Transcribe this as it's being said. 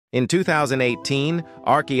In 2018,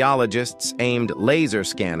 archaeologists aimed laser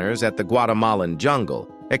scanners at the Guatemalan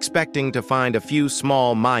jungle, expecting to find a few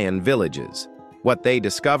small Mayan villages. What they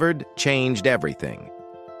discovered changed everything.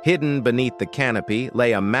 Hidden beneath the canopy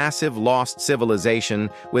lay a massive lost civilization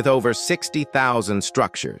with over 60,000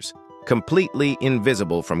 structures, completely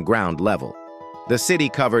invisible from ground level. The city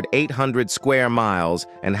covered 800 square miles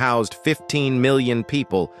and housed 15 million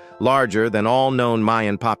people, larger than all known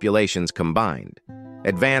Mayan populations combined.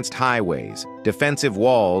 Advanced highways, defensive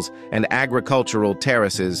walls, and agricultural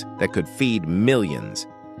terraces that could feed millions.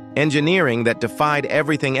 Engineering that defied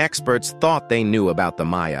everything experts thought they knew about the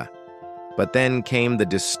Maya. But then came the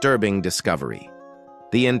disturbing discovery.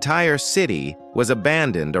 The entire city was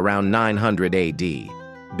abandoned around 900 AD.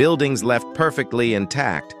 Buildings left perfectly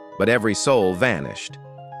intact, but every soul vanished.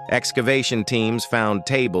 Excavation teams found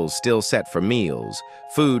tables still set for meals,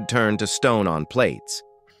 food turned to stone on plates.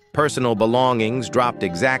 Personal belongings dropped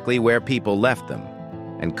exactly where people left them,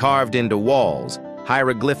 and carved into walls,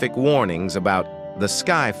 hieroglyphic warnings about the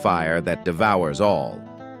sky fire that devours all.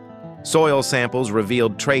 Soil samples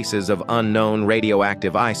revealed traces of unknown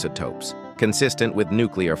radioactive isotopes, consistent with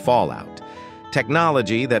nuclear fallout,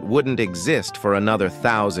 technology that wouldn't exist for another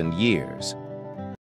 1,000 years.